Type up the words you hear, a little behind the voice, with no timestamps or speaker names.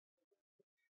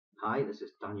Hi, this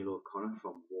is Daniel O'Connor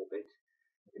from Warbit.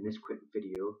 In this quick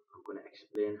video, I'm going to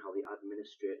explain how the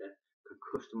administrator can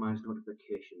customize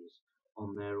notifications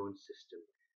on their own system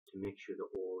to make sure that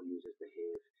all users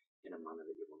behave in a manner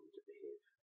that you want them to behave.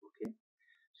 Okay,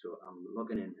 so I'm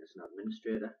logging in as an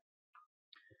administrator.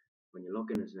 When you log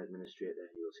in as an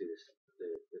administrator, you'll see this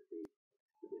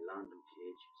the landing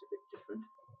page is a bit different.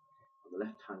 On the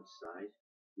left hand side,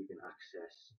 you can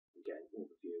access and get an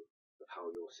overview of how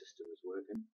your system is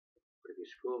working. But if you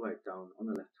scroll right down on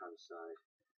the left hand side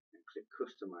and click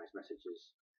customize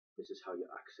messages, this is how you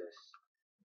access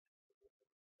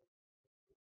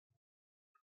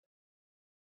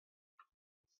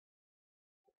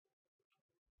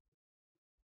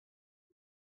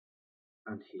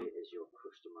and here is your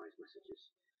customized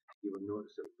messages. You will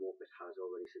notice that Warbit has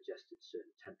already suggested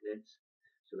certain templates,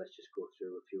 so let's just go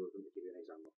through a few of them to give you an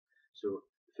example. So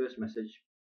the first message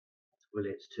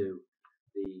relates to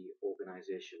the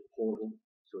organization portal,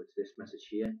 so it's this message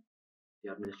here.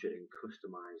 The administrator can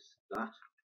customize that.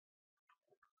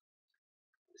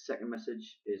 The second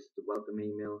message is the welcome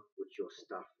email which your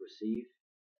staff receive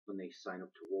when they sign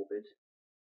up to Warbit,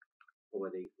 or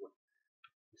the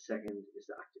second is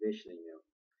the activation email.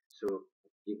 So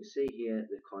you can see here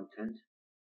the content,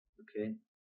 okay,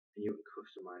 and you can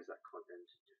customize that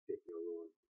content to fit your own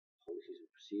policies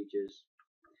and procedures.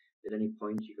 At any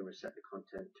point you can reset the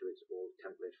content to its old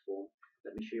template form.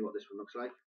 Let me show you what this one looks like.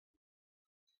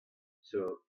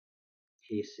 So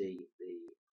here you see the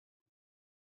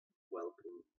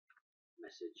welcome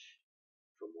message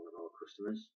from one of our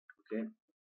customers. Okay,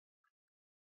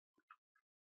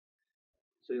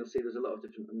 so you'll see there's a lot of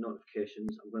different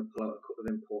notifications. I'm going to pull out a couple of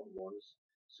important ones.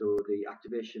 So the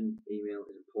activation email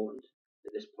is important.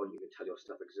 At this point you can tell your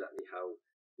staff exactly how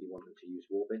you want them to use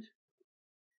Warbit,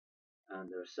 and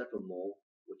there are several more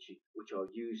which are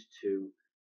used to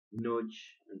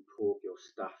nudge and poke your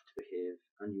staff to behave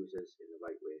and users in the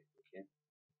right way. Okay,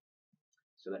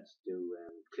 so let's do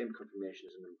claim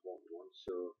confirmation is an important one.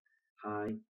 So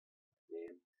hi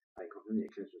name, I confirm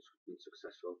that your claim has been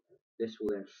successful. This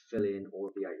will then fill in all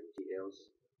of the item details.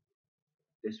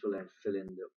 This will then fill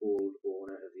in the old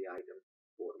owner of the item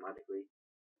automatically,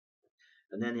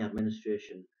 and then the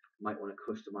administration might want to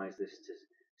customize this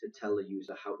to tell the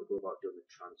user how to go about doing the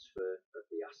transfer of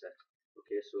the asset.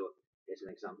 Okay, so here's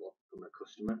an example from a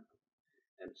customer,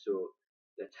 and so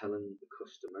they're telling the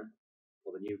customer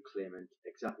or the new claimant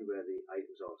exactly where the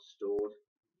items are stored,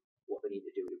 what they need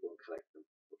to do to go and collect them.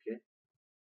 Okay,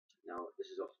 now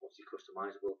this is obviously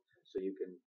customizable, so you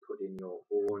can put in your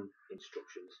own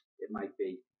instructions. It might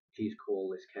be please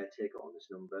call this caretaker on this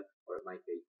number, or it might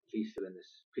be please fill in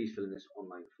this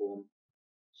online form.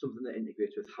 Something that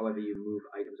integrates with however you move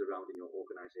items around in your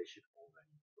organization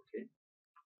already. Okay,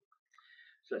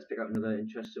 so let's pick out another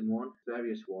interesting one.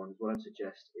 Various ones. What I'd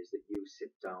suggest is that you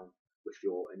sit down with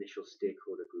your initial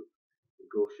stakeholder group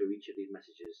and go through each of these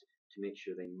messages to make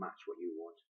sure they match what you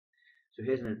want. So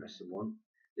here's an interesting one.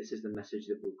 This is the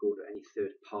message that will go to any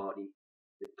third party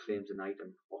that claims an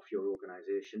item off your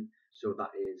organization. So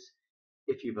that is,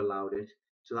 if you've allowed it,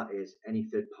 so that is any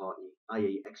third party,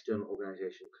 i.e. external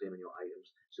organization claiming your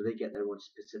items. So they get their own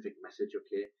specific message,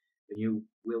 okay? And you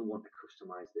will want to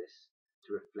customize this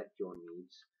to reflect your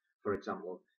needs. For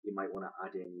example, you might want to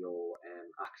add in your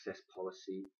access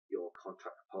policy, your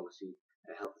contract policy,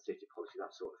 health and safety policy,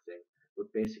 that sort of thing.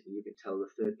 But basically you can tell the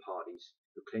third parties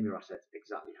who claim your assets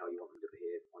exactly how you want them to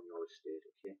behave on your estate,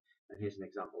 okay? And here's an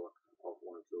example of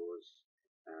one of those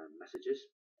messages,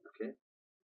 okay?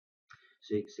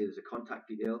 So you can see there's a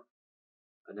contact detail,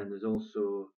 and then there's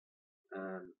also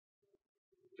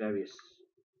various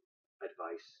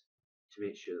advice to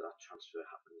make sure that transfer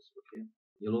happens, okay?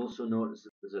 You'll also notice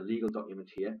that there's a legal document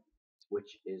here,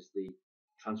 which is the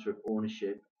transfer of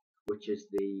ownership, which is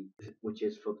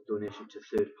for the donation to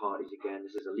third parties. Again,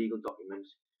 this is a legal document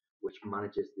which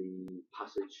manages the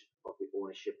passage of the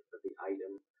ownership of the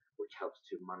item, which helps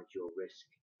to manage your risk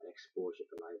and exposure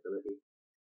to liability.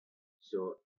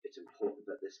 So it's important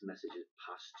that this message is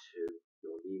passed to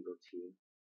your legal team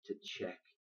to check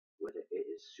whether it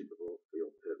is suitable for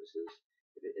your purposes.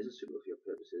 If it isn't suitable for your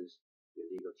purposes, your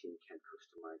legal team can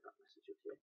customize that message,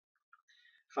 okay?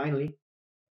 Finally,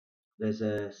 there's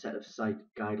a set of site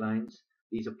guidelines.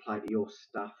 These apply to your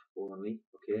staff only,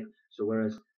 okay? So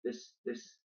whereas this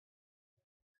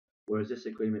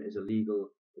agreement is a legal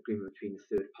agreement between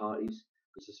third parties,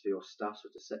 this is for your staff,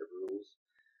 so it's a set of rules.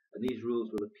 And these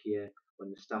rules will appear when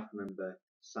the staff member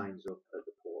signs up at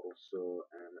the portal. So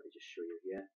let me just show you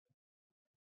here.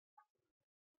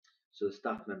 So the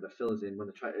staff member fills in when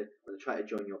they try to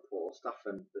join your portal.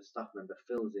 The staff member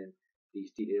fills in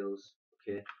these details,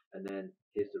 okay, and then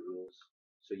here's the rules.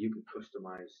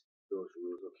 customize those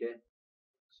rules. Okay,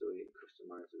 so you can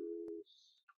customize the rules.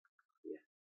 Yeah,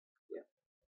 yeah,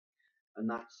 and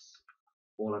that's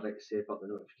all I'd like to say about the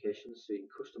notifications. So you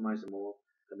can customize them all,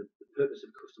 and the purpose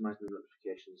of customizing the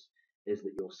notifications is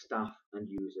that your staff and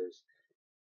users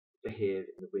behave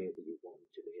in the way that you want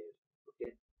them to behave.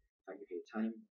 Okay, thank you for your time.